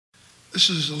This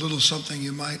is a little something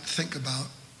you might think about,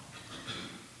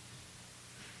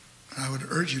 and I would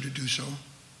urge you to do so.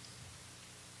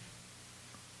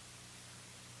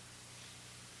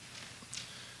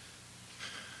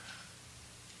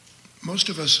 Most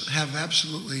of us have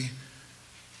absolutely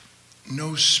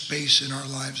no space in our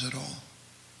lives at all.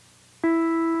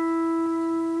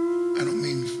 I don't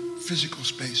mean physical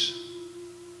space.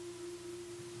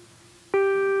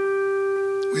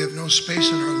 We have no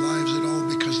space in our lives at all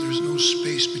because there's no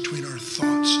space between our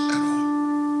thoughts at all.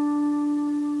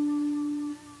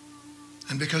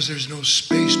 And because there's no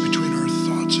space between our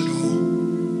thoughts at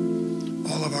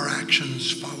all of our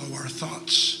actions follow our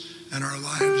thoughts, and our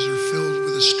lives are filled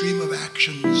with a stream of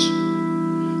actions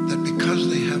that, because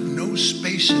they have no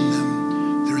space in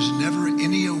them, there's never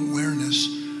any awareness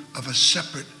of a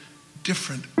separate,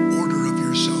 different order of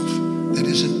yourself that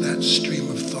isn't that stream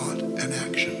of thought and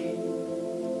action.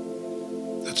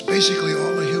 That's basically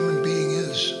all a human being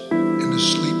is in a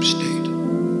sleep state,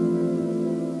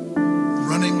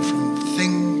 running from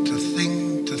thing to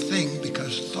thing to thing,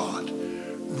 because thought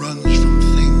runs from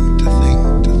thing to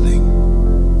thing to thing.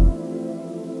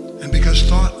 And because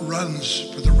thought runs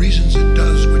for the reasons it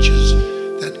does, which is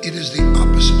that it is the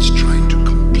opposites trying to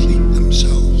complete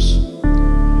themselves,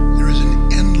 there is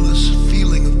an endless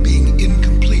feeling of being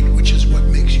incomplete, which is what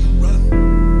makes you run.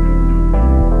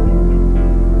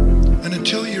 And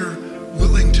until you're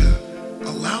willing to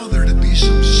allow there to be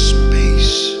some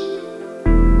space,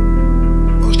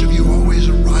 most of you always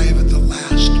arrive at the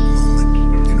last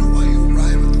moment. You know why you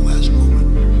arrive at the last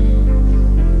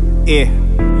moment? Yeah.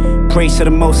 Praise to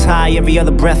the Most High, every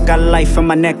other breath got life on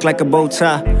my neck like a bow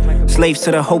tie. Slaves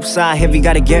to the hope side, heavy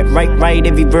gotta get right,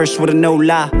 every verse with a no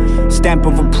lie. Stamp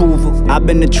of approval, I've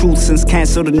been the truth since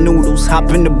cancel the noodles. Hop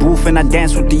in the booth and I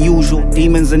dance with the usual.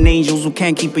 Demons and angels who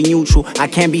can't keep it neutral. I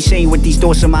can't be shamed with these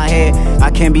thoughts in my head. I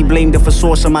can't be blamed if a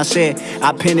source of my share.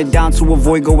 I pin it down to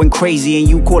avoid going crazy, and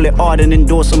you call it art and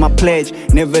endorse on my pledge.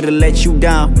 Never to let you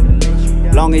down,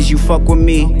 long as you fuck with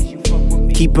me.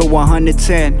 Keep it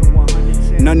 110.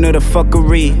 None of the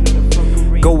fuckery.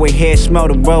 Go ahead, smell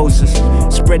the roses.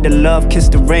 Spread the love, kiss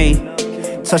the rain.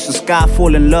 Touch the sky,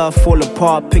 fall in love, fall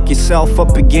apart. Pick yourself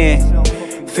up again.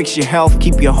 Fix your health,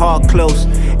 keep your heart close.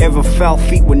 Ever felt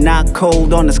feet were not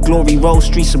cold on this glory road?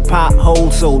 Streets and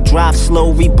potholes, so drive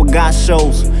slow, reaper got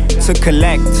shows to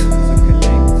collect.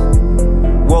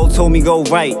 World told me go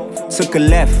right, took a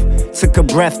left. Took a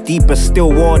breath deeper, still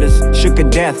waters. Shook a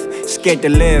death, scared to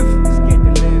live.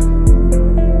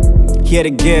 Here to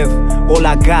give all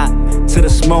I got to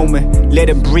this moment. Let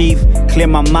it breathe, clear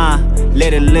my mind,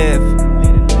 let it live.